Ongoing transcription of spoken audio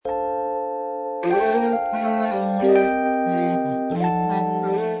Hi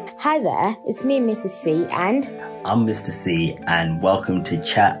there, it's me, Mrs. C, and I'm Mr. C, and welcome to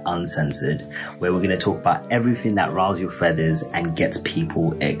Chat Uncensored, where we're going to talk about everything that riles your feathers and gets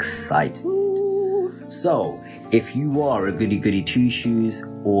people excited. So, if you are a goody-goody two-shoes,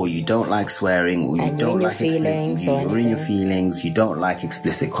 or you don't like swearing, or you don't like you're in your feelings, you don't like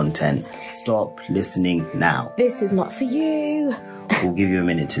explicit content, stop listening now. This is not for you. We'll give you a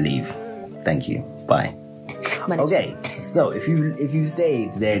minute to leave. Thank you. Bye. Okay, so if you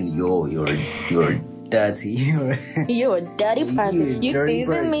stayed, then you're dirty. You're a dirty person. You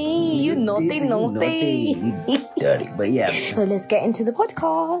teasing me. You naughty. Dirty, but yeah. So let's get into the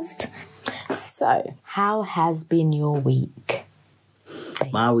podcast. So, how has been your week?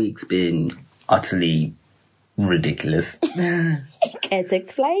 My week's been utterly ridiculous. Care to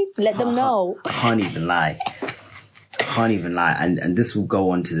explain? Let them know. I can't even lie. And this will go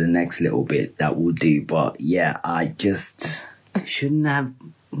on to the next little bit that we'll do. But yeah, I just shouldn't have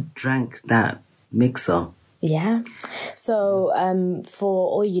drank that mixer. Yeah. So, for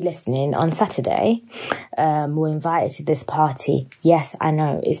all you listening, on Saturday, we're invited to this party. Yes, I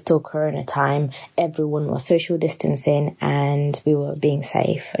know, it's still Corona time. Everyone was social distancing and we were being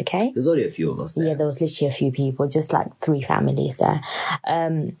safe, okay? There's only a few of us there. Yeah, there was literally a few people, just like 3 families there.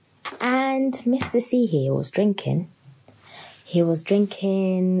 And Mr. C here was drinking. He was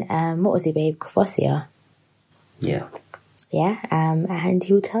drinking, what was it, babe? Kvasia. Yeah. Yeah, and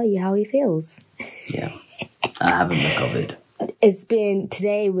he'll tell you how he feels. Yeah. I haven't recovered.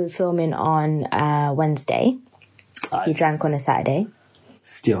 Today we're filming on Wednesday. He drank on a Saturday.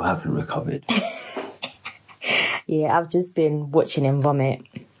 Still haven't recovered. Yeah, I've just been watching him vomit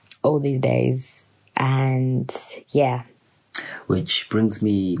all these days. And yeah. Which brings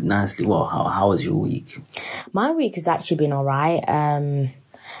me nicely, well, how was your week? My week has actually been alright.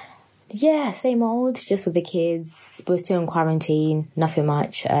 Yeah, same old, just with the kids. We're still in quarantine, nothing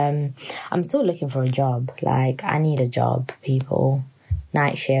much. I'm still looking for a job. Like, I need a job, people.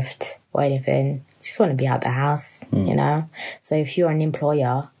 Night shift or anything. Just want to be out the house, you know? So if you're an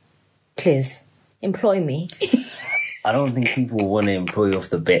employer, please, employ me. I don't think people want to employ you off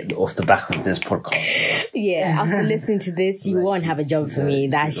the back of this podcast. Yeah, after listening to this, you won't have a job for me.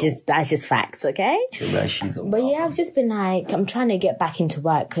 That's just facts, okay? But yeah, I've just been like, I'm trying to get back into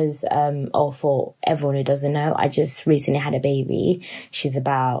work because, for everyone who doesn't know, I just recently had a baby. She's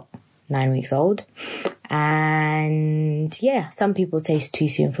about 9 weeks old. And yeah, some people say it's too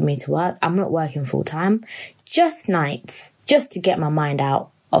soon for me to work. I'm not working full time, just nights, just to get my mind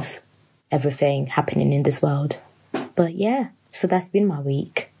out of everything happening in this world. But yeah, so that's been my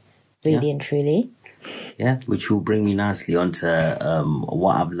week, really and truly. Yeah, which will bring me nicely onto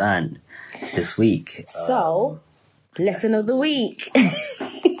what I've learned this week. So, lesson of the week.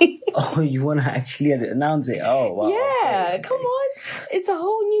 Oh, you want to actually announce it? Oh, wow. Yeah, okay. Come on. It's a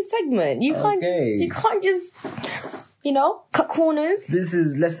whole new segment. You can't just, cut corners. This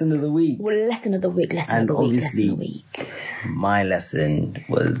is lesson of the week. Well, lesson of the week. My lesson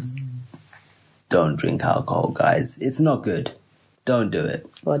was don't drink alcohol, guys. It's not good. Don't do it.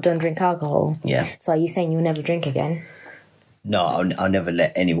 Well, don't drink alcohol. Yeah. So are you saying you'll never drink again? No, I'll never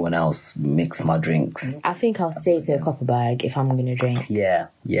let anyone else mix my drinks. I think I'll stay to a Copperberg if I'm going to drink. Yeah.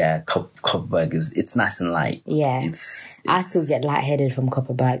 Copperberg it's nice and light. Yeah. I still get lightheaded from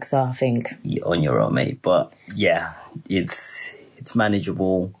Copperberg, so I think you're on your own, mate. But yeah, it's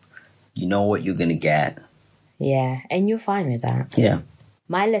manageable. You know what you're going to get. Yeah, and you're fine with that. Yeah.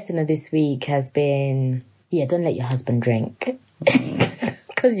 My lesson of this week has been, don't let your husband drink.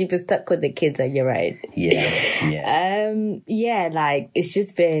 Because you've been stuck with the kids on your own. Yeah. Like, it's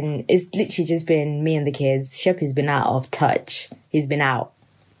literally just been me and the kids. Sheppy's been out of touch. He's been out.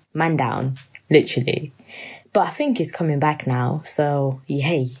 Man down. Literally. But I think he's coming back now. So,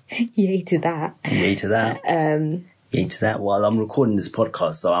 yay. Yay to that. Yay to that. Yay to that. Well, I'm recording this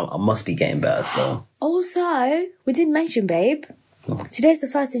podcast, so I must be getting better, so. Also, we didn't mention, babe. Today's the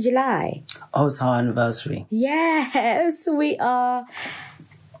 1st of July. Oh, it's our anniversary. Yes, we are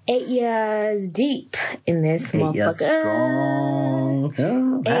 8 years deep in this motherfucker. 8 years strong.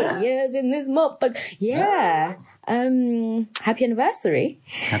 8 years in this motherfucker. Yeah. Happy anniversary.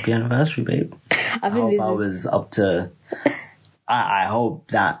 Happy anniversary, babe. I was up to... I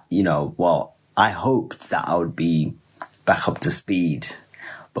hope that, I hoped that I would be back up to speed.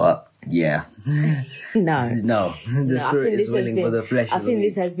 But... yeah. No. The spirit is willing, but the flesh is weak. I think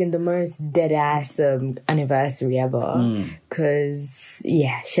this has been the most dead-ass anniversary ever. Because,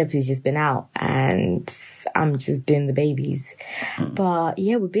 Shepley's just been out and I'm just doing the babies. But,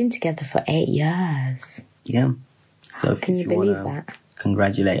 yeah, we've been together for 8 years. Yeah. So Can you believe that?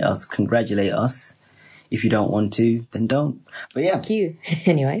 Congratulate us. If you don't want to, then don't. But yeah. Thank you.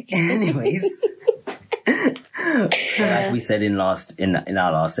 Anyway. Anyways. So like we said in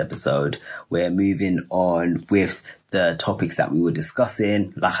our last episode, we're moving on with the topics that we were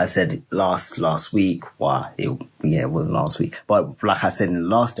discussing. Like I said last week, it wasn't last week, but like I said in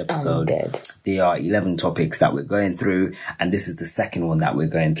the last episode, there are 11 topics that we're going through, and this is the second one that we're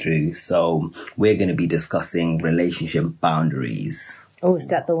going through. So we're going to be discussing relationship boundaries. Oh, is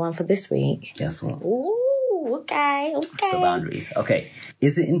that the one for this week? Yes, one. Ooh, okay. So boundaries. Okay.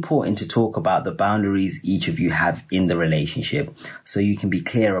 Is it important to talk about the boundaries each of you have in the relationship so you can be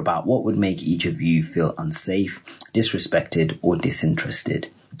clear about what would make each of you feel unsafe, disrespected, or disinterested?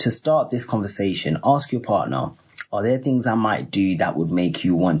 To start this conversation, ask your partner, are there things I might do that would make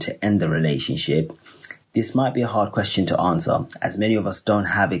you want to end the relationship? This might be a hard question to answer, as many of us don't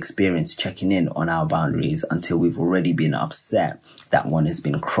have experience checking in on our boundaries until we've already been upset that one has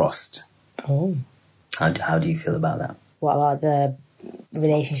been crossed. Oh. How do you feel about that? What about the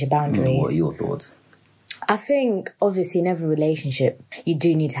relationship boundaries? What are your thoughts? I think obviously in every relationship you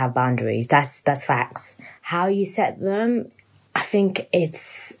do need to have boundaries. That's facts. How you set them, I think it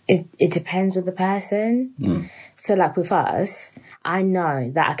depends with the person. So like with us, I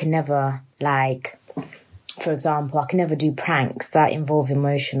know that I can never, like, for example, I can never do pranks that involve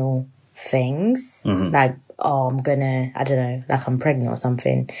emotional things. Like, oh, I'm gonna, I don't know, like I'm pregnant or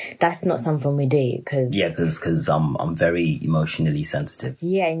something. That's not something we do because... Yeah, because I'm very emotionally sensitive.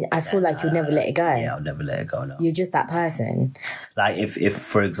 Yeah, and I feel like you'll never let it go. Yeah, I'll never let it go, no. You're just that person. Like if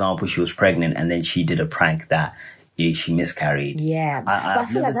for example, she was pregnant and then she did a prank that she miscarried. Yeah, but I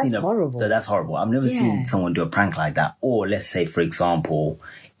feel like that's horrible. That's horrible. I've never seen someone do a prank like that. Or let's say, for example,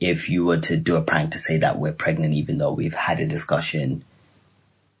 if you were to do a prank to say that we're pregnant even though we've had a discussion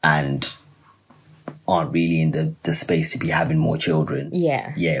and aren't really in the space to be having more children.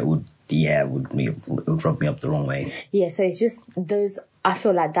 It would rub me up the wrong way. Yeah, so it's just those, I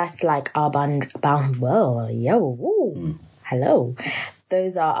feel like that's like our hello.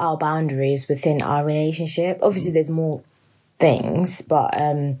 Those are our boundaries within our relationship. Obviously there's more things, but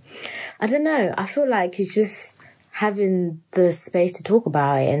I don't know. I feel like it's just having the space to talk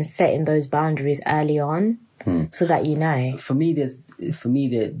about it and setting those boundaries early on so that you know. For me, there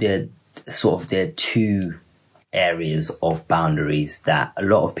are two areas of boundaries that a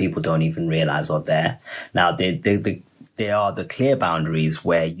lot of people don't even realize are there. Now, they are the clear boundaries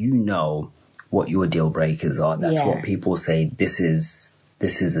where you know what your deal breakers are. That's what people say. This is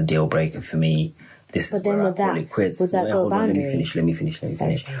a deal breaker for me. This is where I call it quits. Hold on, let me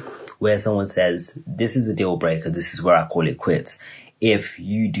finish. Where someone says, this is a deal breaker. This is where I call it quits. If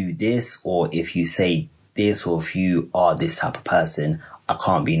you do this, or if you say this, or if you are this type of person, I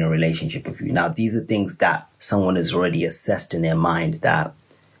can't be in a relationship with you. Now, these are things that someone has already assessed in their mind that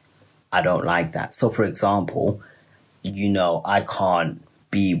I don't like that. So, for example, I can't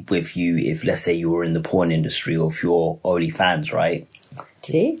be with you if, let's say, you were in the porn industry or if you're OnlyFans, right?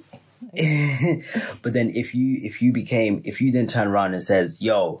 Jeez. But then if you then turn around and says,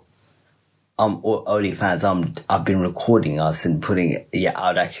 yo, OnlyFans, I've been recording us and putting it,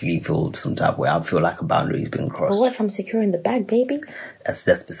 I'd actually feel some type of way. I'd feel like a boundary's been crossed. But what if I'm securing the bag, baby? That's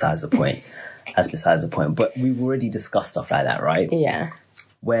besides the point. That's besides the point. But we've already discussed stuff like that, right? Yeah.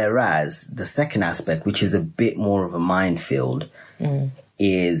 Whereas the second aspect, which is a bit more of a minefield,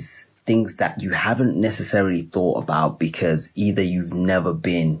 is things that you haven't necessarily thought about because either you've never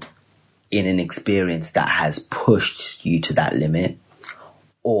been in an experience that has pushed you to that limit,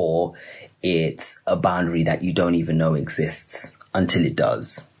 or it's a boundary that you don't even know exists until it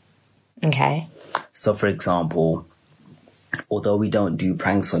does. Okay. So, for example, although we don't do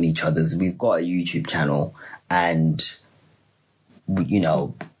pranks on each other, we've got a YouTube channel and,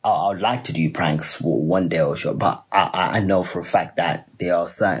 I would like to do pranks one day or so, but I know for a fact that there are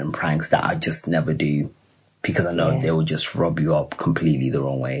certain pranks that I just never do because I know they will just rub you up completely the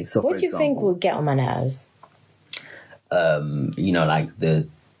wrong way. So, what do you think will get on my nerves? Like the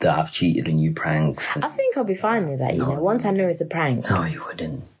I've cheated on you pranks. I think I'll be fine with that, once I know it's a prank. No, you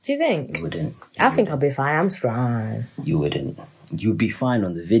wouldn't. Do you think? You wouldn't. I think I'll be fine. I'm strong. You wouldn't. You'd be fine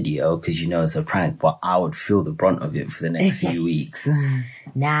on the video because it's a prank, but I would feel the brunt of it for the next few weeks.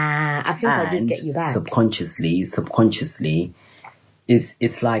 Nah, I think I'll just get you back. Subconsciously,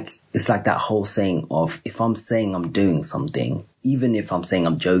 it's like that whole saying of, if I'm saying I'm doing something, even if I'm saying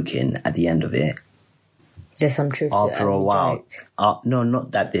I'm joking, at the end of it, there's some truth to it. After a while, no,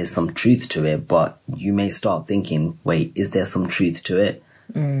 not that there's some truth to it, but you may start thinking, wait, is there some truth to it?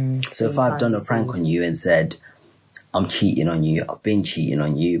 So if I've done a prank on you and said, I'm cheating on you, I've been cheating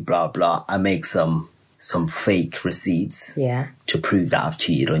on you, blah, blah, I make some some fake receipts Yeah. to prove that I've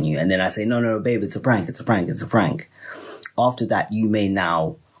cheated on you. And then I say, no, babe, it's a prank. It's a prank. It's a prank. After that,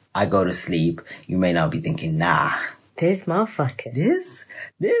 I go to sleep. You may now be thinking, nah, This motherfucker. this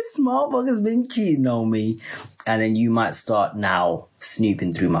motherfucker's been cheating on me. And then you might start now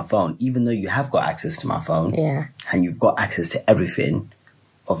snooping through my phone, even though you have got access to my phone. Yeah. And you've got access to everything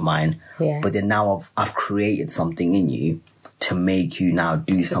of mine. Yeah. But then now I've created something in you to make you now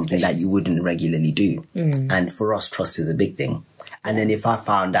do something that you wouldn't regularly do. And for us, trust is a big thing. And then if I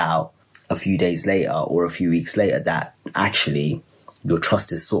found out a few days later or a few weeks later that actually your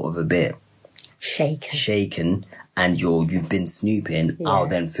trust is sort of a bit shaken and you've been snooping, I'll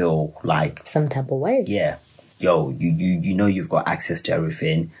then feel like some type of way. Yeah. Yo, you know you've got access to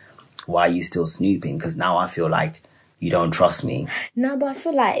everything. Why are you still snooping? Because now I feel like you don't trust me. No, but I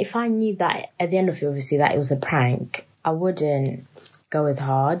feel like if I knew that at the end of it, obviously, that it was a prank, I wouldn't go as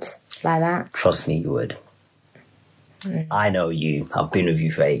hard like that. Trust me, you would. I know you. I've been with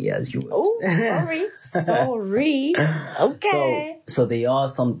you for 8 years. You would. Oh, sorry. Okay. So there are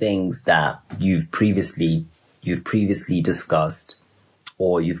some things that you've previously discussed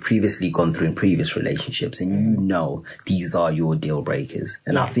or you've previously gone through in previous relationships, and you know these are your deal breakers.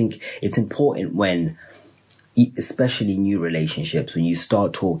 And I think it's important when, especially new relationships, when you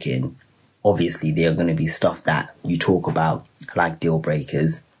start talking, obviously there are going to be stuff that you talk about, like deal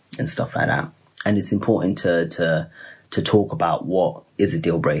breakers and stuff like that. And it's important to talk about what is a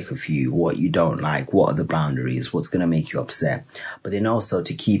deal breaker for you, what you don't like, what are the boundaries, what's going to make you upset. But then also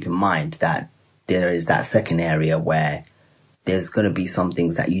to keep in mind that there is that second area where there's going to be some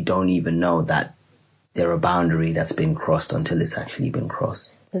things that you don't even know that they're a boundary that's been crossed until it's actually been crossed.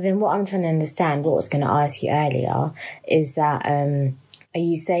 But then what I'm trying to understand, what I was going to ask you earlier, is that are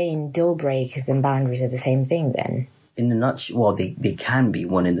you saying deal breakers and boundaries are the same thing then? In a nutshell, well, they can be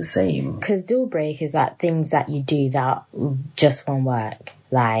one and the same. Because deal breakers are things that you do that just won't work.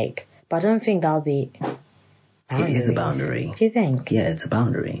 Like, but I don't think that'll be... It is a boundary. Do you think? Yeah, it's a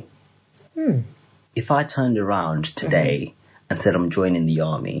boundary. If I turned around today and said I'm joining the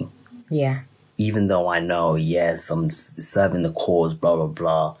army... Yeah. Even though I know, yes, I'm serving the cause, blah, blah,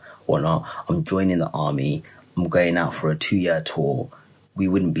 blah, whatnot, I'm joining the army, I'm going out for a 2-year tour, we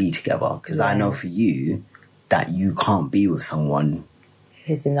wouldn't be together. Because I know for you that you can't be with someone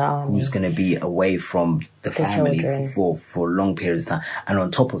who's in the army, who's going to be away from the family for long periods of time. And on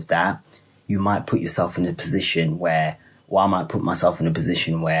top of that, you might put yourself in a position where, I might put myself in a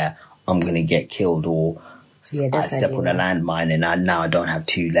position where I'm going to get killed or I step on a landmine and now I don't have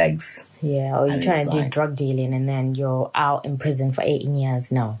 2 legs. Yeah, or you're trying to do drug dealing and then you're out in prison for 18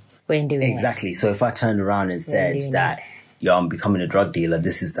 years. No, we ain't doing Exactly. So if I turned around and said that, yo, I'm becoming a drug dealer,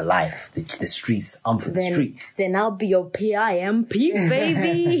 this is the life, the streets, I'm for the streets. Then I'll be your PIMP,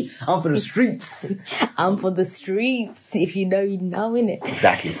 baby. I'm for the streets. I'm for the streets. If you know, you know, innit?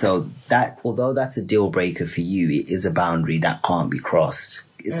 Exactly. So that, although that's a deal breaker for you, it is a boundary that can't be crossed.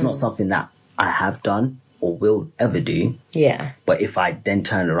 It's not something that I have done or will ever do. Yeah. But if I then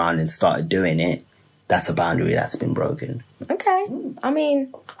turned around and started doing it, that's a boundary that's been broken. Okay. I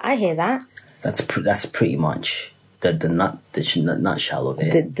mean, I hear that. That's pretty much the nutshell of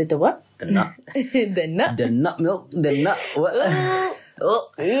it. The what? The nut. The nut. The nut milk. The nut. What?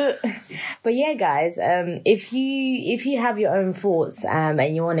 But yeah, guys, if you have your own thoughts and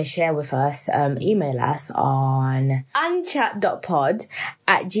you want to share with us, email us on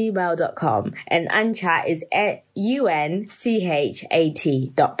unchat.pod@gmail.com, and unchat is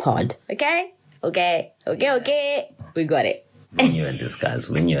unchat.pod. Okay, we got it. When you're at this,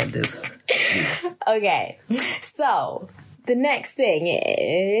 guys, when you're at this. Yes. Okay, so the next thing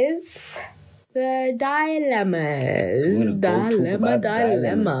is the dilemmas. So we're gonna go talk about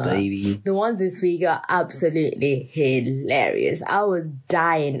dilemmas, baby. The ones this week are absolutely hilarious. I was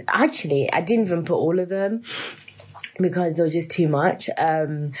dying. Actually, I didn't even put all of them because they were just too much.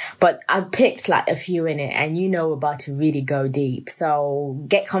 But I picked like a few in it, and we're about to really go deep. So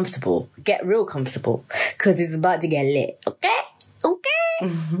get comfortable. Get real comfortable, because it's about to get lit. Okay?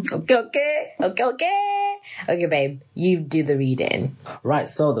 Okay, babe, you do the reading. Right,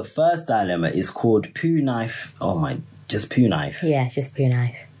 so the first dilemma is called Poo Knife. Oh my, just Poo Knife. Yeah, just Poo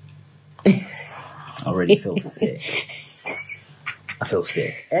Knife. I already feel sick. I feel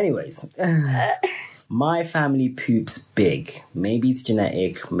sick. Anyways, my family poops big. Maybe it's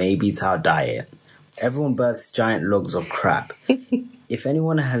genetic, maybe it's our diet. Everyone births giant logs of crap. If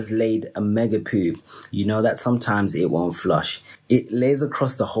anyone has laid a mega poop, you know that sometimes it won't flush. It lays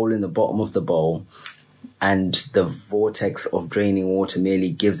across the hole in the bottom of the bowl, and the vortex of draining water merely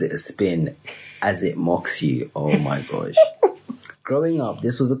gives it a spin as it mocks you. Oh my gosh. Growing up,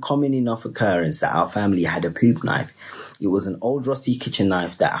 this was a common enough occurrence that our family had a poop knife. It was an old rusty kitchen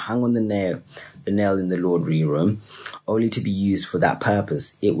knife that hung on the nail in the laundry room, only to be used for that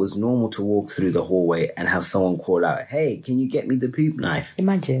purpose. It was normal to walk through the hallway and have someone call out, "Hey, can you get me the poop knife?"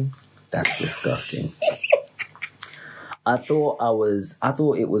 Imagine. That's disgusting. I thought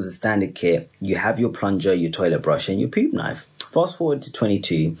it was a standard kit. You have your plunger, your toilet brush, and your poop knife. Fast forward to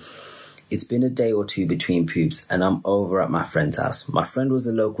 22. It's been a day or two between poops, and I'm over at my friend's house. My friend was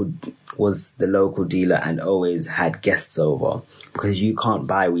the local dealer and always had guests over, because you can't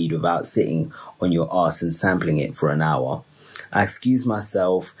buy weed without sitting on your ass and sampling it for an hour. I excuse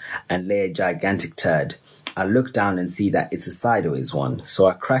myself and lay a gigantic turd. I look down and see that it's a sideways one, so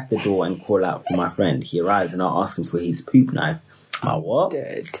I crack the door and call out for my friend. He arrives and I ask him for his poop knife. My what?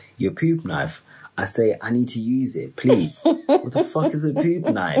 Dead. Your poop knife. I say, I need to use it, please. What the fuck is a poop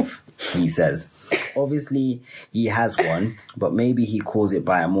knife? He says. Obviously, he has one, but maybe he calls it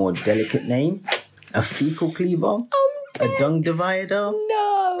by a more delicate name. A fecal cleaver? A dung divider?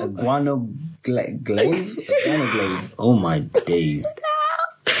 No. A guano glaive? Oh my days.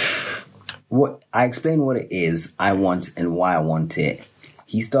 I explain what it is I want and why I want it.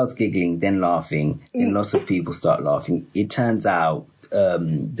 He starts giggling, then laughing, then lots of people start laughing. It turns out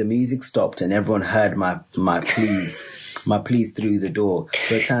the music stopped and everyone heard my pleas through the door.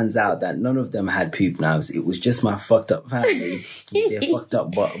 So it turns out that none of them had poop knives. It was just my fucked up family with their fucked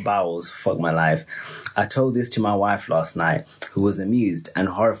up bowels. Fuck my life. I told this to my wife last night, who was amused and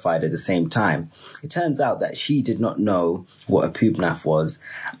horrified at the same time. It turns out that she did not know what a poop knife was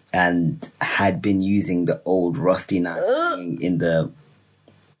and had been using the old rusty knife in the...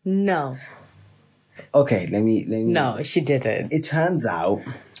 No. Okay, let me... No, she didn't. It turns out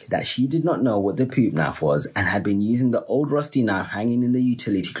that she did not know what the poop knife was and had been using the old rusty knife hanging in the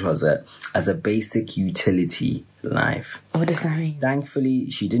utility closet as a basic utility knife. What does that mean? Thankfully,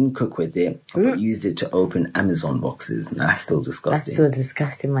 she didn't cook with it, but used it to open Amazon boxes. Nah, that's still disgusting. That's still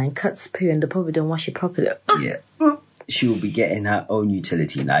disgusting, man. Cuts poo and they probably don't wash it properly. Yeah. She will be getting her own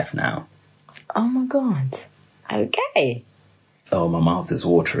utility knife now. Oh my God. Okay. Oh, my mouth is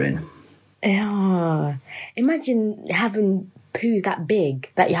watering. Yeah. Imagine having poos that big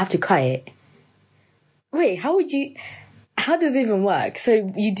that you have to cut it. Wait, how does it even work?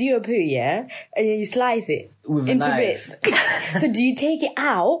 So you do a poo, yeah? And you slice it with into knife. bits. So do you take it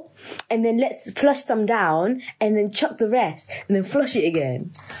out and then let's flush some down and then chuck the rest and then flush it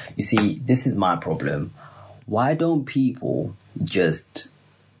again? You see, this is my problem. Why don't people just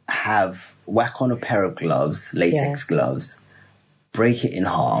whack on a pair of gloves, latex gloves, break it in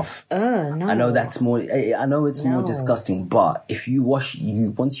half? No. I know that's more. I know it's more disgusting, but if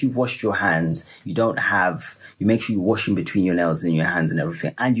once you've washed your hands, you make sure you wash in between your nails and your hands and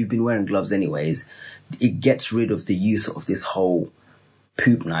everything, and you've been wearing gloves anyways. It gets rid of the use of this whole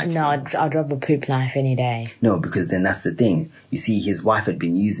poop knife. No, I'd rather poop knife any day. No, because then that's the thing. You see, his wife had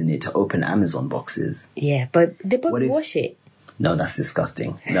been using it to open Amazon boxes. Yeah, but they probably wash it. No, that's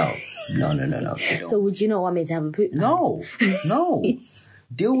disgusting. No. So would you not want me to have a poop knife? No.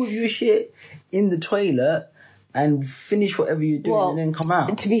 Deal with your shit in the toilet and finish whatever you're doing and then come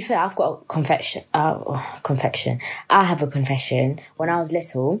out. To be fair, I've got a confession. I have a confession. When I was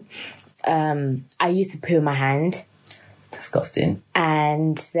little, I used to poo in my hand. Disgusting.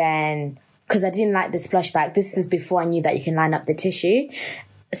 And then, because I didn't like the splash back, this is before I knew that you can line up the tissue.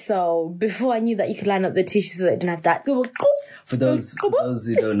 So before I knew that you could line up the tissue so that it didn't have that. For those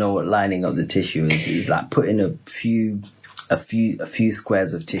who don't know what lining up the tissue is like putting a few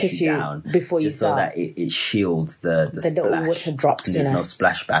squares of tissue down before you start, so that it shields the splash. The water drops. And there's no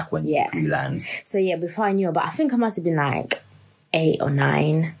splashback when the poo lands. So yeah, before I knew, but I think I must have been like 8 or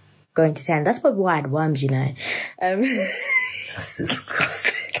 9, going to 10. That's probably why I had worms, you know. That's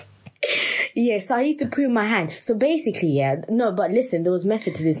disgusting. Yeah, so I used to poo in my hand. So basically, but listen, there was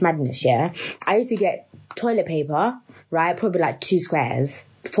method to this madness, yeah? I used to get toilet paper, right? Probably like 2 squares,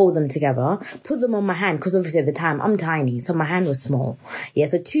 fold them together, put them on my hand, because obviously at the time I'm tiny, so my hand was small. Yeah,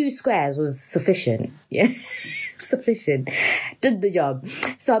 so 2 squares was sufficient. Yeah, sufficient. Did the job.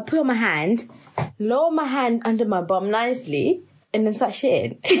 So I put on my hand, lower my hand under my bum nicely, and then start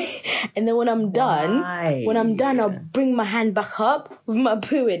shitting. And then when I'm done, I'll bring my hand back up with my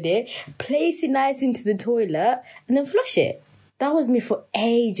poo in it, place it nice into the toilet, and then flush it. That was me for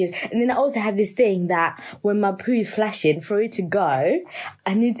ages. And then I also have this thing that when my poo is flashing, for it to go,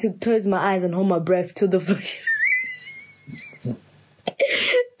 I need to close my eyes and hold my breath till the flush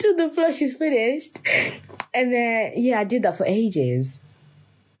till the flush is finished. And then I did that for ages.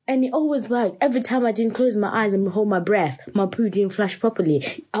 And it always worked. Every time I didn't close my eyes and hold my breath, my poo didn't flush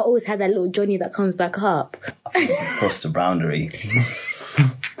properly. I always had that little Johnny that comes back up. I think you crossed the boundary.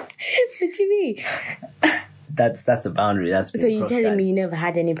 What do you mean? That's a boundary. That's So you're telling me you never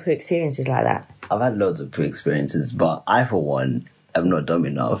had any poo experiences like that? I've had loads of poo experiences, but I, for one, am not dumb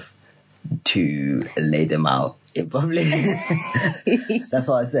enough to lay them out in public. That's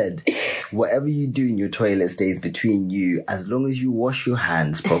what I said. Whatever you do in your toilet stays between you. As long as you wash your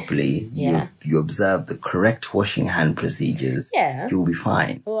hands properly, you observe the correct washing hand procedures, you'll be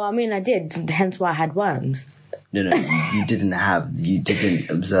fine. Well, I mean, I did. Hence why I had worms. No, you didn't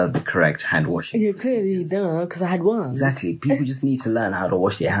observe the correct hand washing. You clearly don't, because I had worms. Exactly. People just need to learn how to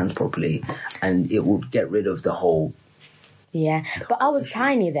wash their hands properly, and it will get rid of the whole... Yeah, but I was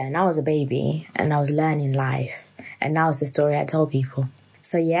tiny then. I was a baby, and I was learning life. And that was the story I told people.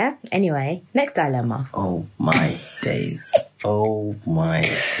 So yeah, anyway, next dilemma. Oh my days. Oh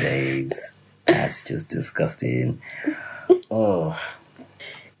my days. That's just disgusting. Oh.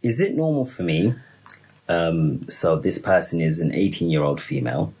 Is it normal for me... so this person is an 18-year-old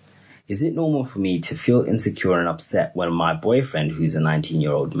female. Is it normal for me to feel insecure and upset when my boyfriend, who's a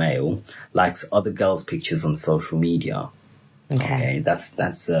 19-year-old male, likes other girls' pictures on social media? Okay, that's the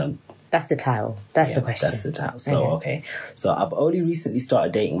title. That's the question. That's the title. So, okay. So I've only recently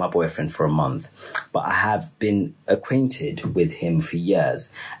started dating my boyfriend for a month, but I have been acquainted with him for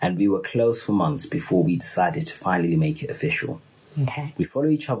years, and we were close for months before we decided to finally make it official. Okay. We follow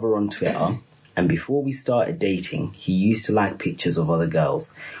each other on Twitter. And before we started dating, he used to like pictures of other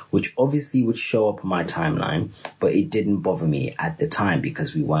girls, which obviously would show up on my timeline, but it didn't bother me at the time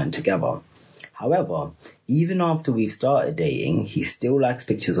because we weren't together. However, even after we've started dating, he still likes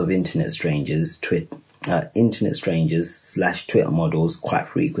pictures of internet strangers / Twitter models quite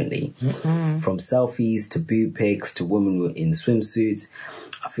frequently. From selfies to boob pics to women in swimsuits.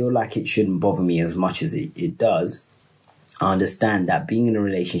 I feel like it shouldn't bother me as much as it does. I understand that being in a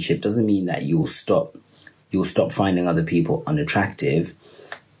relationship doesn't mean that you'll stop finding other people unattractive.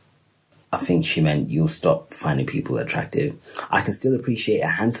 I think she meant you'll stop finding people attractive. I can still appreciate a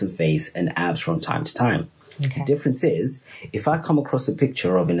handsome face and abs from time to time. Okay. The difference is, if I come across a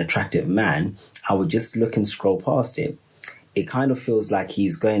picture of an attractive man, I would just look and scroll past it. It kind of feels like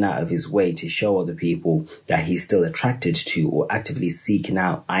he's going out of his way to show other people that he's still attracted to or actively seeking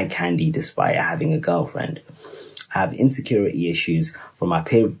out eye candy despite having a girlfriend. I have insecurity issues from my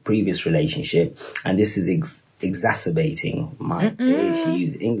previous relationship, and this is exacerbating my... She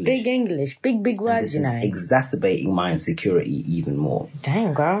used English. Big English. Big words, This is exacerbating my insecurity even more.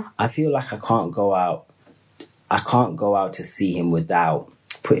 Damn, girl. I feel like I can't go out to see him without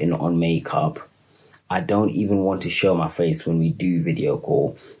putting on makeup. I don't even want to show my face when we do video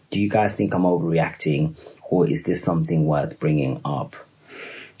call. Do you guys think I'm overreacting, or is this something worth bringing up?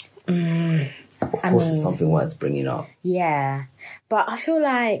 Of course, it's something worth bringing up. Yeah. But I feel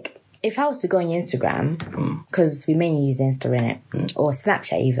like if I was to go on your Instagram, because we mainly use Insta, innit? Or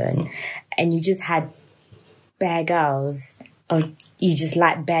Snapchat even, and you just had bare girls, or you just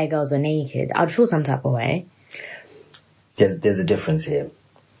like bare girls or naked, I'd feel some type of way. There's a difference here.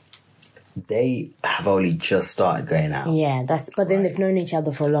 They have only just started going out. Yeah, but then they've known each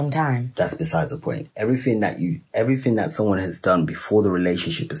other for a long time. That's besides the point. Everything that someone has done before the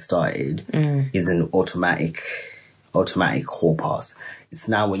relationship has started is an automatic hall pass. It's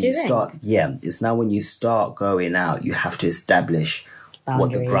now when it's now when you start going out, you have to establish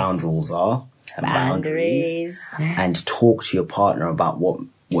what the ground rules are and boundaries and talk to your partner about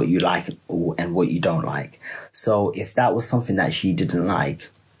what you like and what you don't like. So if that was something that she didn't like,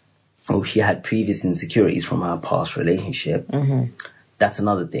 or she had previous insecurities from her past relationship, that's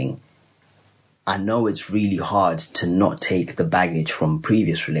another thing. I know it's really hard to not take the baggage from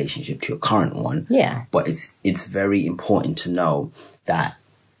previous relationship to your current one. Yeah. But it's very important to know that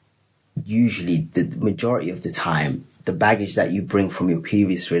usually the majority of the time, the baggage that you bring from your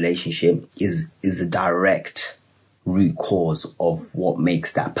previous relationship is a direct root cause of what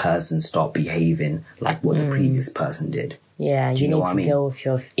makes that person start behaving like what the previous person did. Yeah, you need to deal with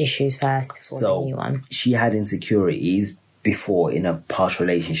your issues first before the new one. She had insecurities before in a past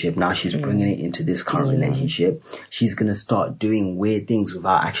relationship. Now she's bringing it into this current relationship. She's going to start doing weird things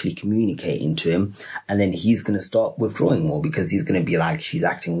without actually communicating to him. And then he's going to start withdrawing more because he's going to be like, she's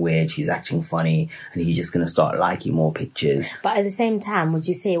acting weird, she's acting funny. And he's just going to start liking more pictures. But at the same time, would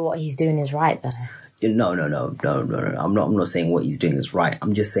you say what he's doing is right though? No. I'm not saying what he's doing is right.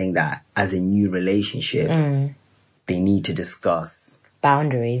 I'm just saying that as a new relationship, they need to discuss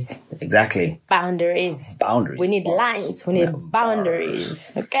Boundaries. Exactly. Boundaries. We need lines. We need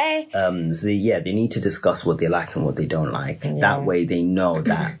boundaries. Okay? So they need to discuss what they like and what they don't like. Yeah. That way they know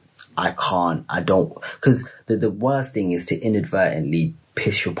that I don't, because the worst thing is to inadvertently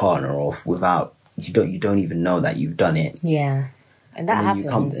piss your partner off without, you don't even know that you've done it. Yeah. And that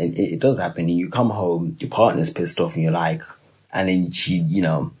happens. It does happen, and you come home, your partner's pissed off, and you're like, and then she,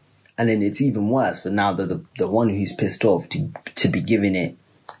 and then it's even worse for now the one who's pissed off to be giving it,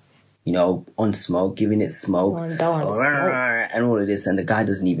 on smoke, giving it smoke, and all of this, and the guy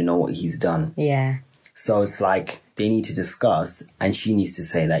doesn't even know what he's done. Yeah. So it's like they need to discuss, and she needs to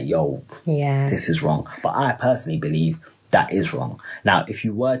say that, this is wrong. But I personally believe that is wrong. Now, if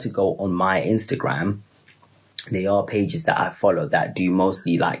you were to go on my Instagram, there are pages that I follow that do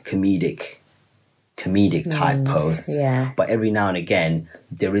mostly like comedic type posts. Yeah. But every now and again,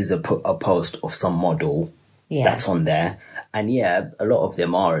 there is a post of some model that's on there. And a lot of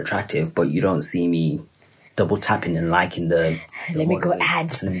them are attractive, but you don't see me double tapping and liking the Let me go add.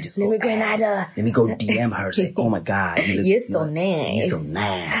 Let me go and add her. Let me go DM her and say, oh my God. You're so nice. You're so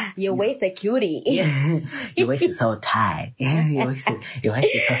nice. Your waist is cutie. Your waist is so tight. Your waist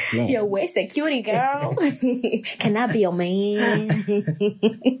is so slim. Your waist is cutie, girl. Can I be your man?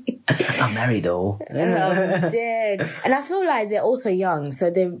 I'm married though. I'm dead. And I feel like they're also young, so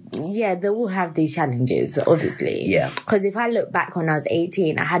they will have these challenges, obviously. Yeah. Because if I look back when I was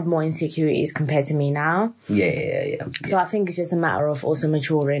 18, I had more insecurities compared to me now. Yeah. So I think it's just a matter of also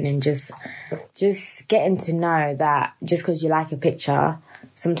maturing and just getting to know that just because you like a picture,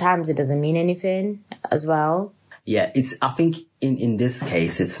 sometimes it doesn't mean anything as well. Yeah, I think in this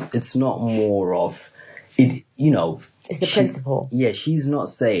case, it's not more of it, It's the principle. Yeah, she's not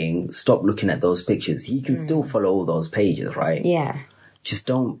saying stop looking at those pictures. You can still follow all those pages, right? Yeah. Just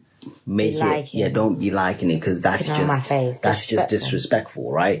don't make it. Yeah, don't be liking it, because that's just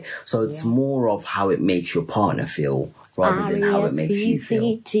disrespectful, right? So it's more of how it makes your partner feel rather than how it makes you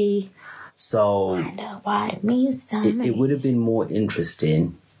feel. So I know what it means to me. It would have been more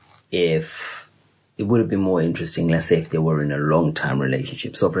interesting let's say, if they were in a long-term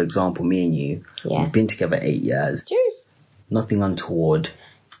relationship. So, for example, me and you, we've been together 8 years. Cheers. Nothing untoward.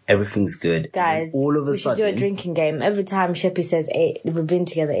 Everything's good. Guys, all of a we sudden, should do a drinking game. Every time Sheppy says we've been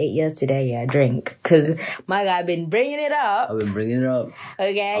together 8 years today, drink. Because my guy been bringing it up. I've been bringing it up.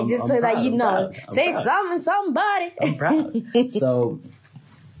 Okay, I'm so proud, that you know. Say proud. something, somebody. I'm proud. So,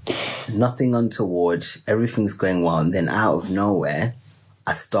 nothing untoward. Everything's going well. And then out of nowhere,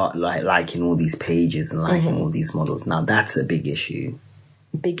 I start liking all these pages and liking all these models. Now, that's a big issue.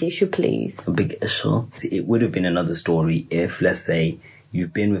 Big issue, please. A big issue. It would have been another story if, let's say,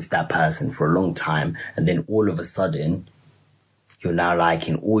 you've been with that person for a long time, and then all of a sudden,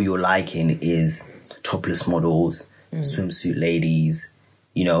 all you're liking is topless models, swimsuit ladies,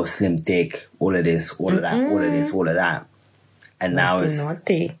 slim thick, all of this, all of that, all of this, all of that. And now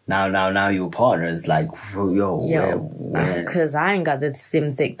now your partner is like, where? Because I ain't got that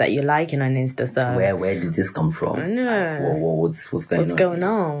slim thick that you're liking on Insta. So where did this come from? No. What's going on? What's going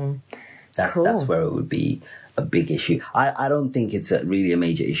on? That's where it would be a big issue. I don't think it's really a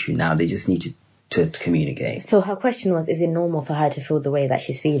major issue now. They just need to communicate. So her question was, is it normal for her to feel the way that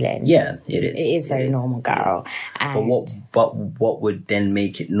she's feeling? Yeah, it is. It is very normal, girl. And but what would then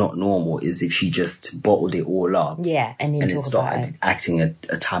make it not normal is if she just bottled it all up. Yeah, and then started acting a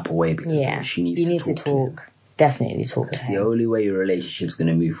type of way because she needs to talk. Definitely talk to That's her. the only way your relationship's going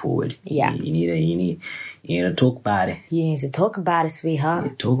to move forward. Yeah. You need to talk about it. You need to talk about it,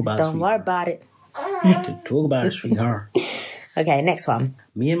 sweetheart. Talk about it, Don't worry about it. Talk about it, sweetheart. Okay, next one.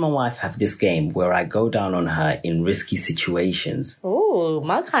 Me and my wife have this game where I go down on her in risky situations. Ooh,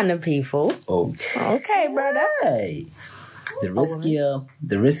 my kind of people. Oh. Okay, brother. Hey. The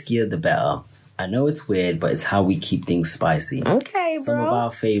riskier, the better. I know it's weird, but it's how we keep things spicy. Okay, bro. Some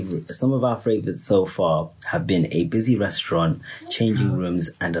of our favorites so far have been a busy restaurant, changing rooms,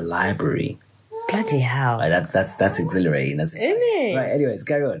 and a library. Bloody hell. Right, that's exhilarating. That's exciting. Isn't it? Right, anyways,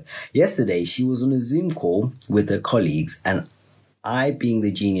 carry on. Yesterday, she was on a Zoom call with her colleagues, and I, being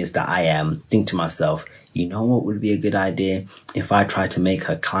the genius that I am, think to myself, you know what would be a good idea? If I try to make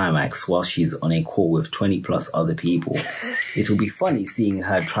her climax while she's on a call with 20 plus other people. It will be funny seeing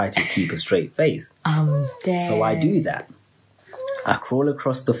her try to keep a straight face. I'm dead. So I do that. I crawl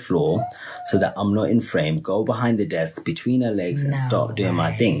across the floor so that I'm not in frame, go behind the desk between her legs and start doing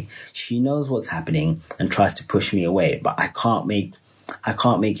my thing. She knows what's happening and tries to push me away, but I can't make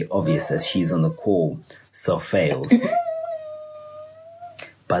it obvious as she's on the call, so fails.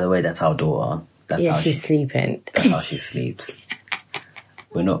 By the way, that's our daughter. That's how she's sleeping. That's how she sleeps.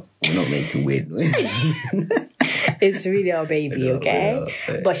 We're not making weird noises. It's really our baby, okay?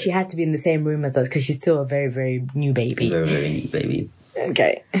 But she has to be in the same room as us because she's still a very, very new baby. Very, very new baby.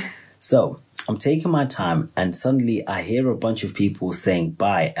 Okay. So, I'm taking my time and suddenly I hear a bunch of people saying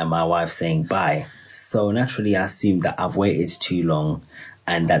bye and my wife saying bye. So naturally I assume that I've waited too long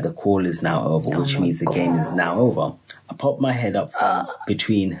and that the call is now over, which means the game is now over. I pop my head up from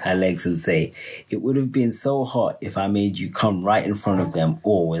between her legs and say, it would have been so hot if I made you come right in front of them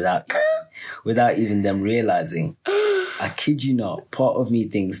or without even them realizing. I kid you not, part of me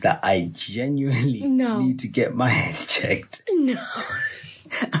thinks that I genuinely need to get my head checked. No.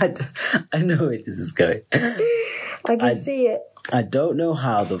 I know where this is going. I can see it. I don't know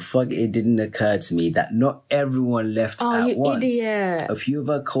how the fuck it didn't occur to me that not everyone left at once. Idiot. A few of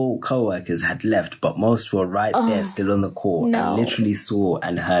her co-workers had left, but most were right there still on the call and literally saw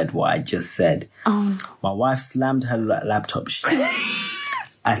and heard what I just said. My wife slammed her laptop shut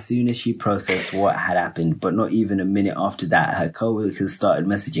as soon as she processed what had happened, but not even a minute after that, her co-workers started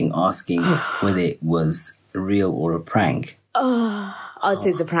messaging asking whether it was real or a prank. I'd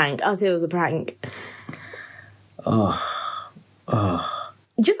say it's a prank. I'd say it was a prank.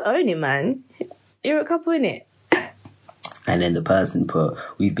 Just own it, man. You're a couple, innit? And then the person put,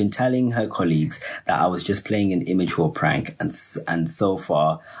 we've been telling her colleagues that I was just playing an immature prank, and so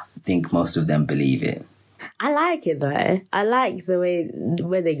far, I think most of them believe it. I like it, though. I like the way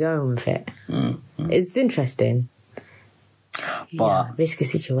where they're going with it. It's interesting. But risky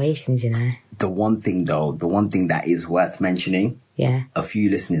situations, you know. The one thing that is worth mentioning, a few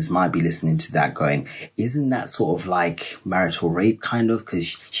listeners might be listening to that going, isn't that sort of like marital rape kind of?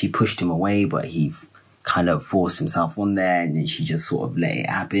 Because she pushed him away, but he kind of forced himself on there and then she just sort of let it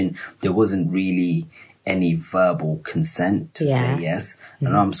happen. There wasn't really any verbal consent to say yes.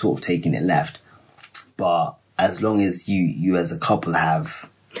 And I'm sort of taking it left. But as long as you as a couple have...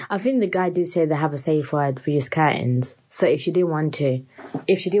 I think the guy did say they have a safe word for just curtains. So if she didn't want to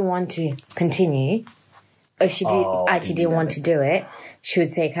continue, or she didn't want to do it, she would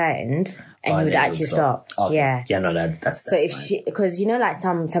say curtains, and he would actually stop. Okay. Yeah. Yeah, no, that's so if fine. because you know, like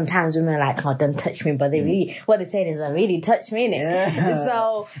sometimes women are like, oh, don't touch me, but they really, what they're saying is, don't really touch me, innit? Yeah.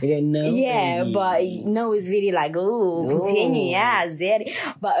 So, baby. but no is really like, ooh, continue, zeri.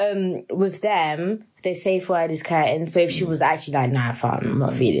 But, with them, their safe word is curtains. So if she was actually like, nah, fam, I'm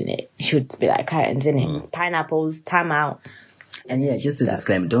not feeling it, she would be like, curtains, innit? Pineapples, time out. And yeah, just a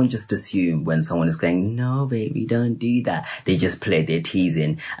disclaimer, don't just assume when someone is going, no, baby, don't do that. They just play their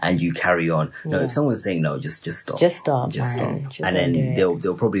teasing and you carry on. No, if someone's saying no, just stop. Just stop. Just man. stop. And then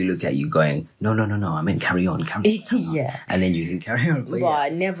they'll probably look at you going, no, I meant carry on. Yeah. And then you can carry on.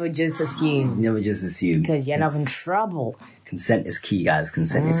 But never just assume. Never just assume. Because you're not in trouble. Consent is key, guys.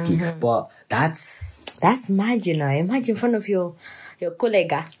 Consent is key. But that's mad, you know. Imagine in front of your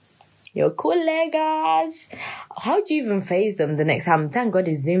colleague. Your colleagues. How do you even face them the next time? Thank God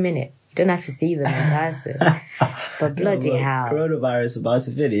it's Zoom, innit? You don't have to see them in person. But bloody hell. Coronavirus about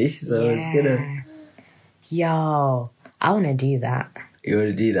to finish, so it's gonna... Yo, I want to do that. You want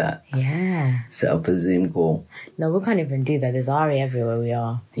to do that? Yeah. Set up a Zoom call. No, we can't even do that. There's Ari everywhere we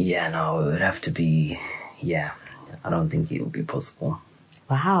are. Yeah, no, it would have to be... Yeah, I don't think it would be possible.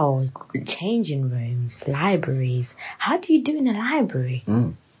 Wow. Changing rooms, libraries. How do you do in a library?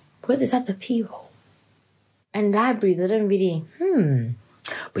 With this type of people. And libraries, they don't really,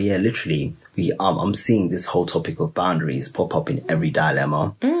 But yeah, literally, I'm seeing this whole topic of boundaries pop up in every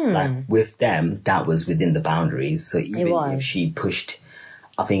dilemma. Like, with them, that was within the boundaries. So even if she pushed,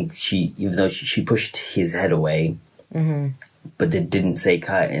 I think even though she pushed his head away, but they didn't say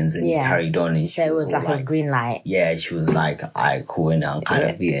curtains and he carried on. And so it was like a green light. Yeah, she was like, alright, cool, and I'm kind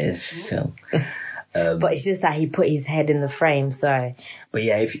of, so... but it's just that he put his head in the frame, so... But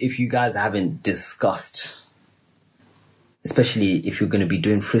yeah, if you guys haven't discussed, especially if you're going to be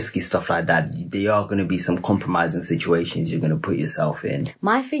doing frisky stuff like that, there are going to be some compromising situations you're going to put yourself in.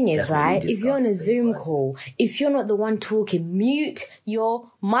 My thing is, right, if you're on a Zoom words. call, if you're not the one talking, mute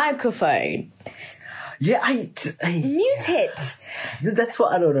your microphone. Yeah, mute it. That's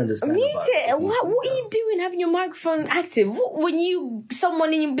what I don't understand. Mute it. What are you doing having your microphone active? When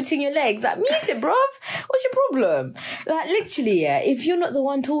someone in between your legs, like, mute it, bruv. What's your problem? Like, literally, if you're not the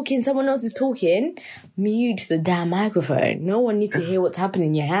one talking, someone else is talking, mute the damn microphone. No one needs to hear what's happening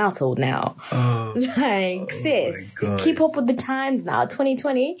in your household now. Sis, keep up with the times now,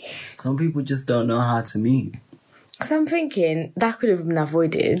 2020. Some people just don't know how to mute. Because I'm thinking, that could have been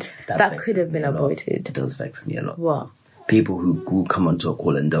avoided. That could have been avoided. It does vex me a lot. What? people who come onto a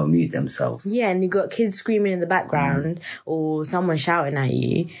call and don't mute themselves. Yeah, and you got kids screaming in the background, or someone shouting at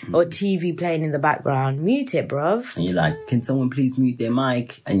you, or TV playing in the background. Mute it, bruv. And you're like, can someone please mute their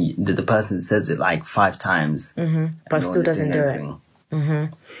mic? And the person says it like 5 times. But still doesn't do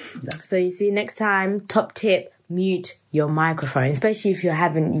it. So you see, next time, top tip, mute your microphone, especially if you're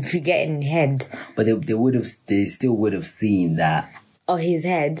getting head. But they still would have seen that. Or his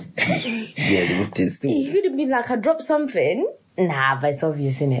head. Yeah, they would still. You could have been like, I dropped something. Nah, but it's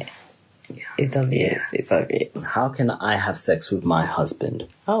obvious, innit? Yeah. It's obvious. Yeah. It's obvious. How can I have sex with my husband?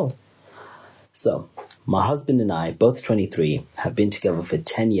 Oh. So, my husband and I, both 23, have been together for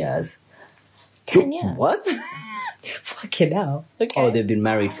 10 years. 10 years? What? Fucking hell. Okay. Oh, they've been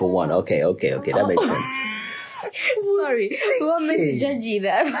married for 1. Okay. That makes sense. Sorry. What meant to judge you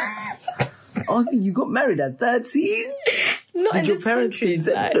there? Oh, you got married at 13? Not Did in your this parents country,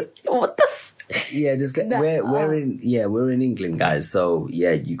 consent? What the Yeah, just we're in England, guys. So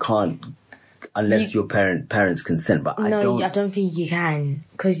yeah, you can't unless your parents consent. But I don't think you can,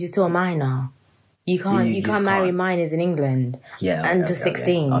 because you're still a minor. You can't marry minors in England. Yeah, under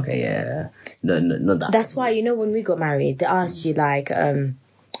 16. Okay, yeah. No, not that. That's why, when we got married, they asked you like,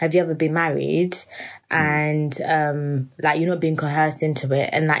 have you ever been married? And like, you're not being coerced into it.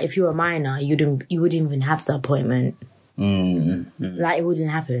 And like, if you're a minor, you wouldn't even have the appointment. Like, it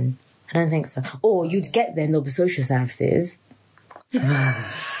wouldn't happen. I don't think so. Or you'd get there and there'll be social services.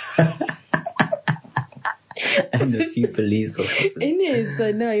 And a few police officers. It is,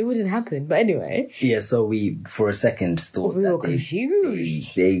 so no, it wouldn't happen. But anyway. Yeah, so we, for a second, thought we were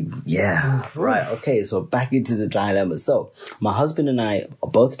confused. Right, okay, so back into the dilemma. So, my husband and I are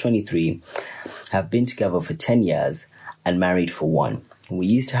both 23, have been together for 10 years, and married for 1. We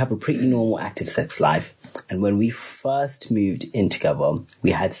used to have a pretty normal active sex life, and when we first moved in together,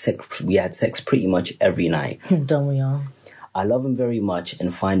 we had sex pretty much every night. Don't we all? I love him very much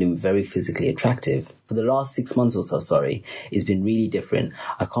and find him very physically attractive. For the last 6 months or so, it's been really different.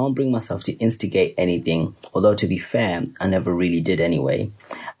 I can't bring myself to instigate anything, although to be fair, I never really did anyway.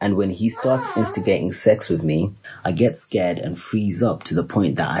 And when he starts instigating sex with me, I get scared and freeze up to the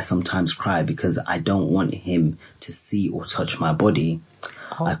point that I sometimes cry because I don't want him to see or touch my body.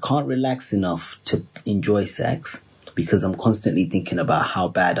 Oh. I can't relax enough to enjoy sex because I'm constantly thinking about how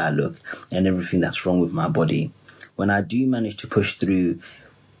bad I look and everything that's wrong with my body. When I do manage to push through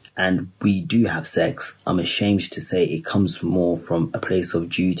and we do have sex, I'm ashamed to say it comes more from a place of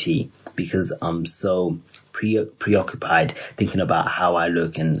duty because I'm so preoccupied thinking about how I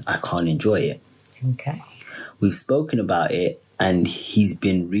look and I can't enjoy it. Okay. We've spoken about it and he's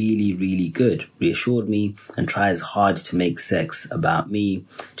been really, really good, reassured me and tries hard to make sex about me.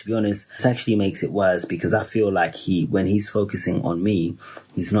 To be honest, this actually makes it worse because I feel like when he's focusing on me,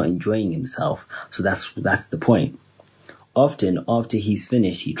 he's not enjoying himself. So that's the point. Often, after he's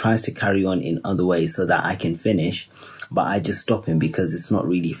finished, he tries to carry on in other ways so that I can finish, but I just stop him because it's not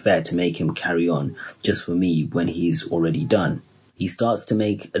really fair to make him carry on just for me when he's already done. He starts to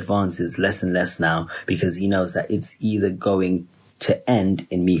make advances less and less now because he knows that it's either going to end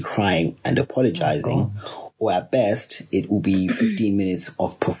in me crying and apologizing, or at best, it will be 15 minutes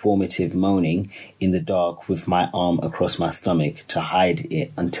of performative moaning in the dark with my arm across my stomach to hide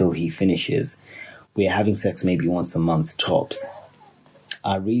it until he finishes. We're having sex maybe once a month tops.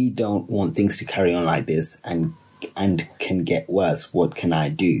 I really don't want things to carry on like this and can get worse. What can I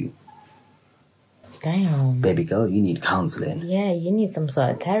do? Damn. Baby girl, you need counselling. Yeah, you need some sort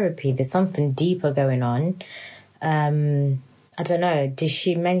of therapy. There's something deeper going on. I don't know. Did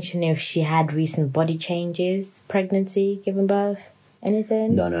she mention if she had recent body changes, pregnancy, giving birth,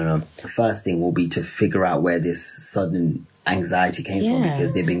 anything? No. The first thing will be to figure out where this sudden anxiety came from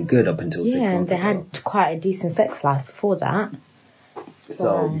because they've been good up until 6 months ago. Yeah, and they had quite a decent sex life before that.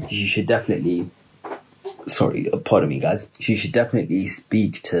 So you should definitely... Sorry, pardon me, guys. She should definitely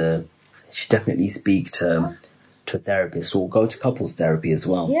speak to a therapist or go to couples therapy as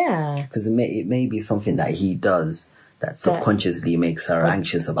well. Yeah. Because it may be something that he does that subconsciously makes her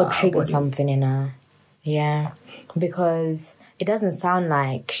anxious about her body. Or trigger something in her. Yeah. Because it doesn't sound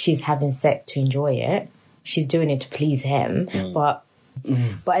like she's having sex to enjoy it. She's doing it to please him. But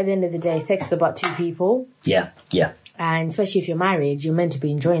at the end of the day, sex is about 2 people. Yeah. And especially if you're married, you're meant to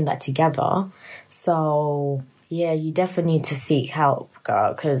be enjoying that together. So, yeah, you definitely need to seek help,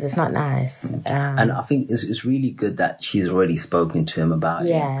 girl, because it's not nice. And I think it's really good that she's already spoken to him about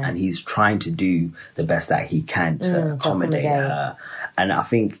it. And he's trying to do the best that he can to accommodate her. And I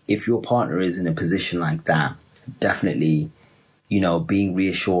think if your partner is in a position like that, definitely... being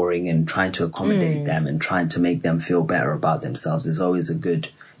reassuring and trying to accommodate them and trying to make them feel better about themselves is always a good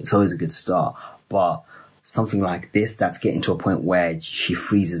start. But something like this that's getting to a point where she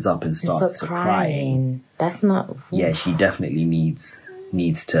freezes up and starts to crying. That's not... Yeah, she definitely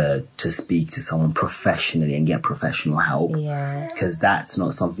needs to speak to someone professionally and get professional help. Yeah. Because that's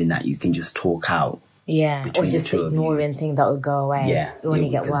not something that you can just talk out. Yeah, or just ignore and think that will go away. Yeah. It will only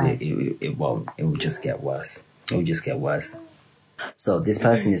get worse. It won't. It will just get worse. It will just get worse. So this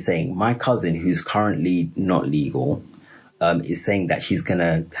person is saying, my cousin, who's currently not legal, is saying that she's going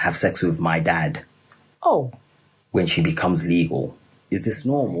to have sex with my dad. Oh. When she becomes legal. Is this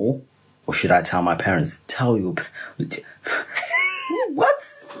normal? Or should I tell my parents? Tell your...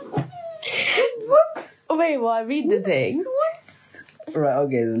 What? What? Wait, well, I read the thing. What? Right,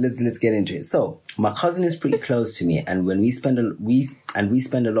 okay, let's get into it. So, my cousin is pretty close to me, and when we spend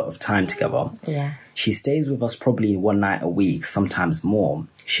a lot of time together. Yeah. She stays with us probably one night a week, sometimes more.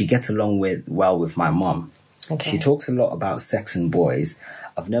 She gets along well with my mum. Okay. She talks a lot about sex and boys.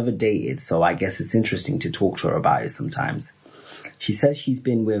 I've never dated, so I guess it's interesting to talk to her about it sometimes. She says she's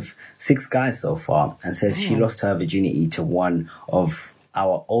been with 6 guys so far and says she lost her virginity to one of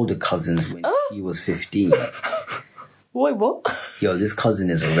our older cousins when she was 15. Wait, what? Yo, this cousin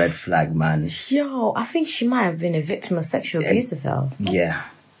is a red flag, man. Yo, I think she might have been a victim of sexual abuse herself. Yeah.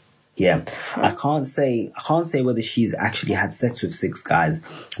 Yeah. I can't say whether she's actually had sex with 6 guys,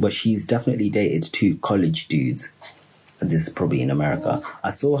 but she's definitely dated 2 college dudes. This is probably in America.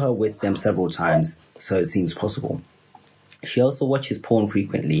 I saw her with them several times, so it seems possible. She also watches porn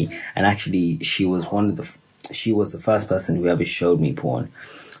frequently, and actually she was the first person who ever showed me porn.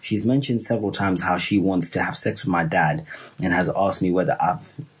 She's mentioned several times how she wants to have sex with my dad and has asked me whether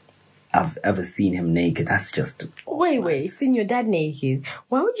I've ever seen him naked. That's just... Wait, seen your dad naked?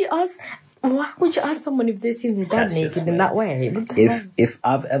 Why would you ask someone if they've seen their dad naked in that way? If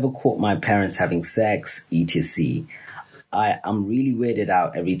I've ever caught my parents having sex, etc., I'm really weirded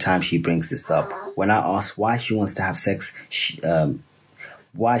out every time she brings this up. When I ask why she wants to have sex,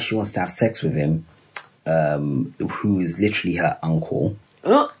 with him, who is literally her uncle,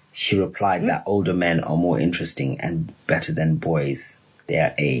 she replied that older men are more interesting and better than boys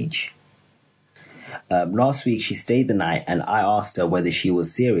their age. Last week she stayed the night and I asked her whether she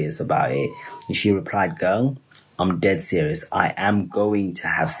was serious about it, and she replied, "Girl, I'm dead serious. I am going to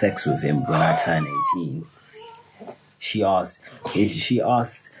have sex with him when I turn 18. She asked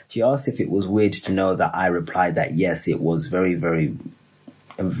if it was weird to know that I replied that yes, it was very, very,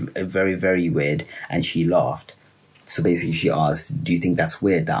 very, very weird, and she laughed. So basically she asked, do you think that's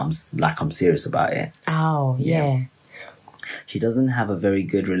weird that I'm serious about it? Oh, yeah. She doesn't have a very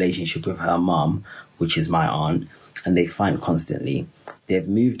good relationship with her mum, which is my aunt, and they fight constantly. They've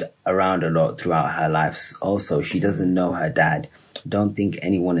moved around a lot throughout her life. Also, she doesn't know her dad. Don't think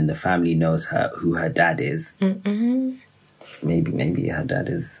anyone in the family knows who her dad is. Mm-mm. Maybe her dad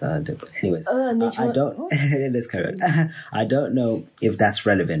is different. Anyways, I don't. Let's carry on. I don't know if that's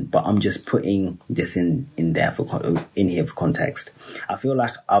relevant, but I'm just putting this in here for context. I feel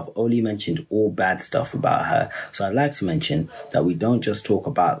like I've only mentioned all bad stuff about her, so I'd like to mention that we don't just talk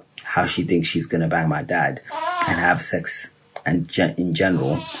about how she thinks she's gonna bang my dad and have sex, and in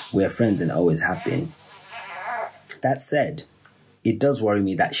general, we're friends and always have been. That said, it does worry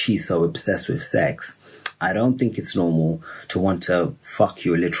me that she's so obsessed with sex. I don't think it's normal to want to fuck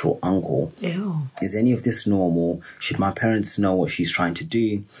your literal uncle. Ew. Is any of this normal? Should my parents know what she's trying to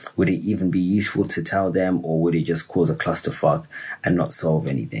do? Would it even be useful to tell them, or would it just cause a clusterfuck and not solve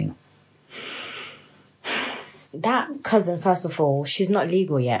anything? That cousin, first of all, she's not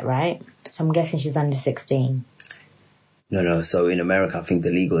legal yet, right? So I'm guessing she's under 16. No. So in America, I think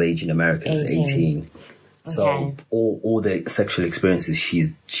the legal age in America is 18. So okay. all the sexual experiences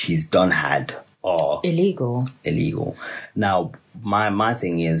she's had are illegal. Now, my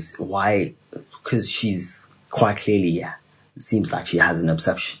thing is why? Because she's quite clearly seems like she has an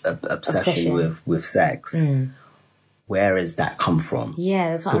obsession with sex. Mm. Where has that come from? Yeah,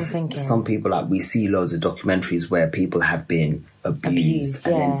 that's what I'm thinking. Some people, like, we see loads of documentaries where people have been abused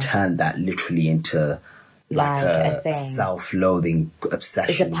and then turned that literally into like a self-loathing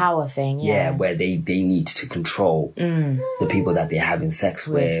obsession. It's a power thing, yeah. Where they need to control the people that they're having sex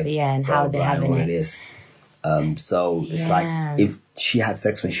with. Yeah, and how they're having it. It is. So it's like, if she had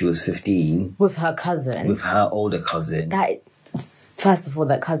sex when she was 15... With her cousin. With her older cousin. First of all,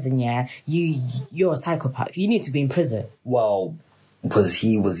 that cousin, you're a psychopath. You need to be in prison. Well, was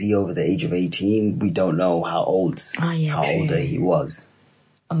he over the age of 18? We don't know how old older he was.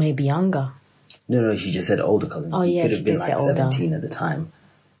 Or maybe younger. No, she just said older cousin. Oh, he could she have been did like 17 at the time.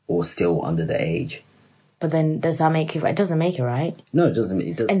 Or still under the age. But then, does that make it right? It doesn't make it right. No, it doesn't.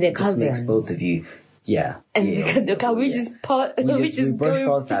 It and they're cousins. It just makes both of you Yeah. And yeah, can we just we brush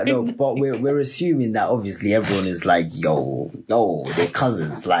past that. No, but we're assuming that obviously everyone is like, yo, they're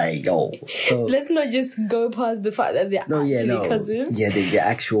cousins, like, yo. So let's not just go past the fact that they're cousins. Yeah, they're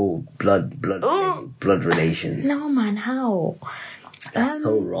actual blood relations. No, man, how? That's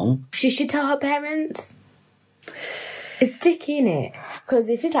so wrong. She should tell her parents. It's sticky, innit? Because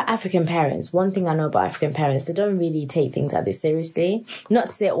if it's like African parents, one thing I know about African parents, they don't really take things like this seriously. Not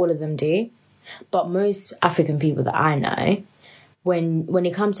to say all of them do, but most African people that I know, when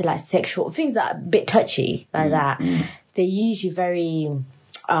it comes to like sexual things that are a bit touchy like that, they're usually very,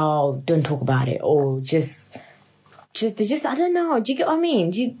 oh, don't talk about it, or just I don't know. Do you get what I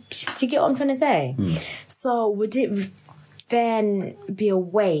mean? Do you get what I'm trying to say? So would it then be a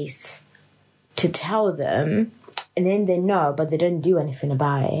waste to tell them? And then they know, but they don't do anything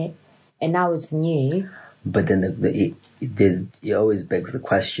about it. And now it's new. But then it always begs the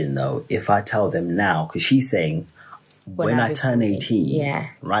question, though. If I tell them now, because she's saying, when I turn 18, yeah.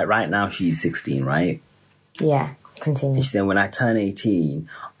 Right now she's 16, right? Yeah, continue. She said, when I turn 18,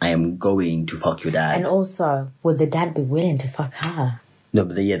 I am going to fuck your dad. And also, would the dad be willing to fuck her? No,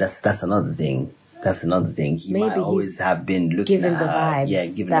 but yeah, that's another thing. That's another thing. He might always have been looking giving at the her. vibes. Yeah,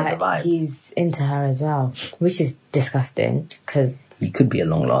 giving her the vibes. He's into her as well, which is disgusting. Because he could be a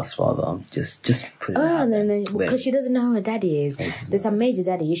long lost father. Just put it out no, because she doesn't know who her daddy is. There's some major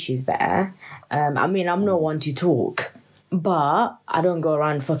daddy issues there. I mean, I'm not one to talk, but I don't go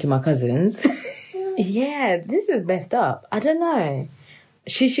around fucking my cousins. Yeah, this is messed up. I don't know.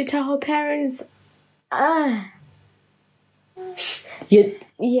 She should tell her parents. Yeah.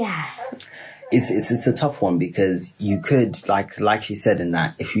 It's a tough one because you could, like she said in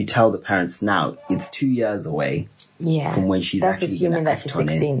that, if you tell the parents now, it's 2 years away. Yeah. From when she's That's actually assuming that she's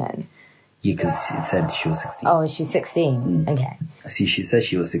 16 then. Yeah, because it said she was 16. Oh, she's 16. Okay. See, she said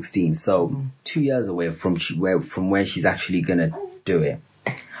she was 16, so 2 years away from where she's actually gonna do it.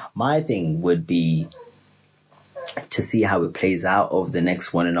 My thing would be to see how it plays out over the next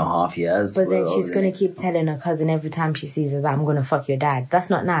 1.5 years. But then she's gonna keep telling her cousin every time she sees her that I'm gonna fuck your dad. That's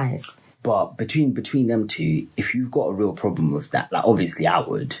not nice. But between them two, if you've got a real problem with that, like obviously I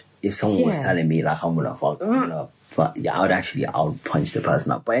would. If someone was telling me like I'm gonna fuck, I would punch the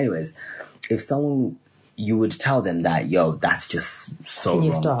person up. But anyways, if someone, you would tell them that, yo, that's just so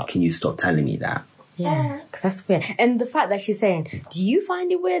wrong. Can you stop telling me that? Yeah, because that's weird. And the fact that she's saying, do you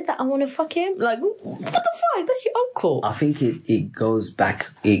find it weird that I want to fuck him? Like, what the fuck? That's your uncle. I think it goes back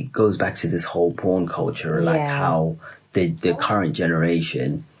to this whole porn culture, like how the current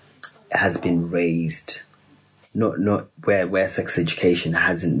generation has been raised, not where sex education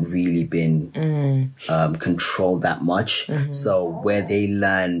hasn't really been controlled that much. So where they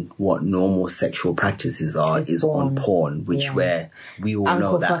learn what normal sexual practices are is on porn, which where we all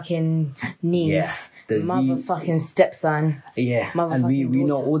know that fucking niece, motherfucking stepson, and we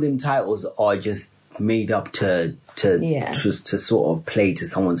know all them titles are just made up to sort of play to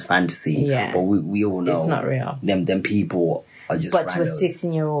someone's fantasy. But we all know it's not real. Them people. But to a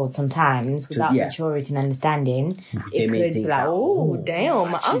 16-year-old, sometimes without maturity and understanding, it could be like, oh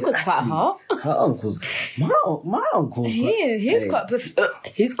damn, my uncle's quite hot. Her uncle's my uncle's.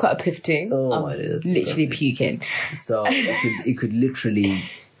 He's quite pifting. Oh, I'm literally puking. So it could literally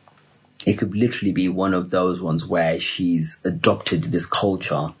be one of those ones where she's adopted this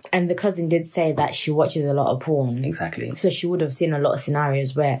culture. And the cousin did say that she watches a lot of porn. Exactly. So she would have seen a lot of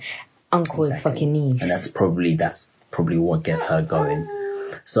scenarios where uncle is fucking niece, and that's probably what gets her going.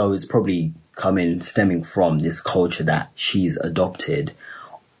 So it's probably stemming from this culture that she's adopted,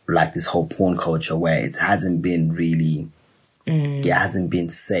 like this whole porn culture where it hasn't been really, it hasn't been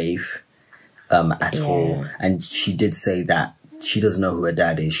safe at all. And she did say that she doesn't know who her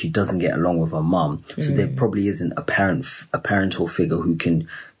dad is. She doesn't get along with her mum. So there probably isn't a parental figure who can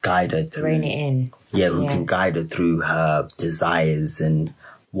guide her through. Rein it in. Who can guide her through her desires and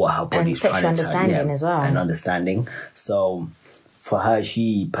what her body's trying to tell, as well. And understanding. So for her,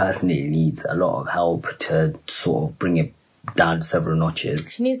 she personally needs a lot of help to sort of bring it down several notches.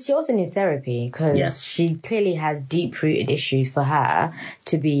 She also needs therapy because she clearly has deep-rooted issues for her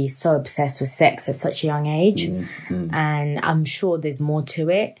to be so obsessed with sex at such a young age. And I'm sure there's more to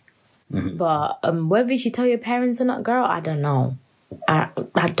it. But whether you should tell your parents or not, girl, I don't know. I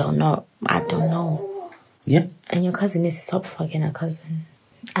don't know. Yeah. And your cousin needs to stop fucking her cousin.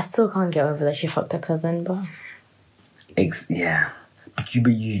 I still can't get over that she fucked her cousin, but... But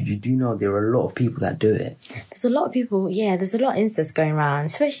you do know there are a lot of people that do it. There's a lot of people, there's a lot of incest going around,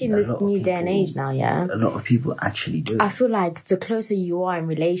 especially in this new day and age now, yeah. A lot of people actually do it. I feel like the closer you are in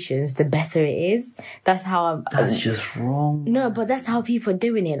relations, the better it is. That's how That's just wrong. No, but that's how people are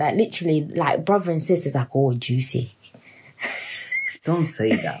doing it. Like, literally, like, brother and sister's like, oh, juicy. Don't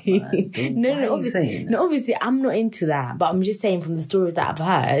say that, man. Obviously, I'm not into that. But I'm just saying from the stories that I've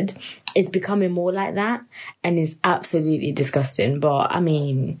heard, it's becoming more like that. And it's absolutely disgusting. But, I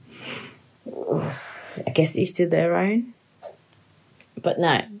mean, I guess each to their own. But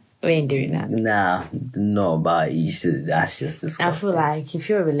no, we ain't doing that. Nah, not about each. That's just disgusting. I feel like if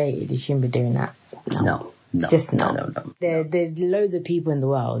you're related, you shouldn't be doing that. No. Just no. There's loads of people in the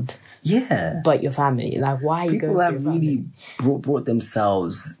world. Yeah. But your family. Like, why are you going to your family? People have really brought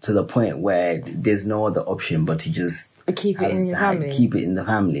themselves to the point where there's no other option but to just keep it in your family. Keep it in the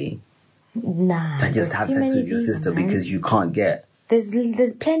family. Nah. That just have sex with your sister, man. Because you can't get...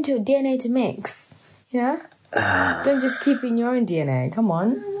 There's plenty of DNA to mix. You know? Don't just keep in your own DNA. Come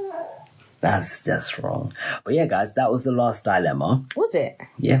on. That's just wrong. But yeah, guys, that was the last dilemma. Was it?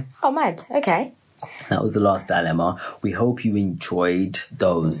 Yeah. Oh, mad. Okay. That was the last dilemma. We hope you enjoyed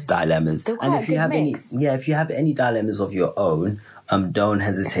those dilemmas. And if you have if you have any dilemmas of your own, don't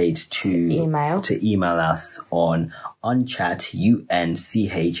hesitate to email us on unchat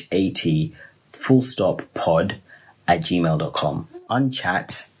unchat_pod@gmail.com.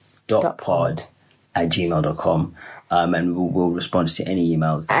 unchat.pod@gmail.com. And we'll respond to any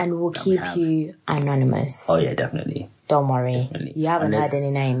emails. And we'll keep you anonymous. Oh yeah, definitely. Don't worry. Definitely. You haven't heard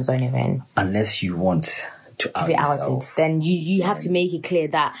any names or anything. Unless you want to be outed. Yourself. Then you have to make it clear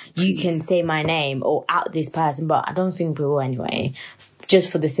that you can say my name or out this person. But I don't think we will anyway. Just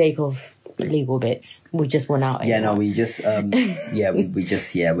for the sake of legal bits. We just want out. Yeah, no, we just we're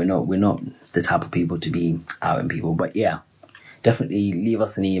not the type of people to be outing people. But yeah. Definitely leave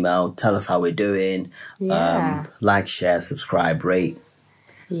us an email. Tell us how we're doing. Yeah. Like, share, subscribe, rate.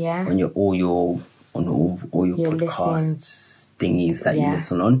 Yeah. On all your podcasts thingies that you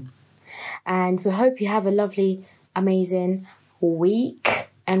listen on. And we hope you have a lovely, amazing week.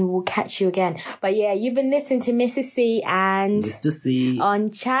 And we'll catch you again. But yeah, you've been listening to Mrs. C and Mr. C on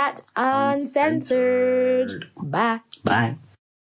Chat Uncensored. Bye. Bye.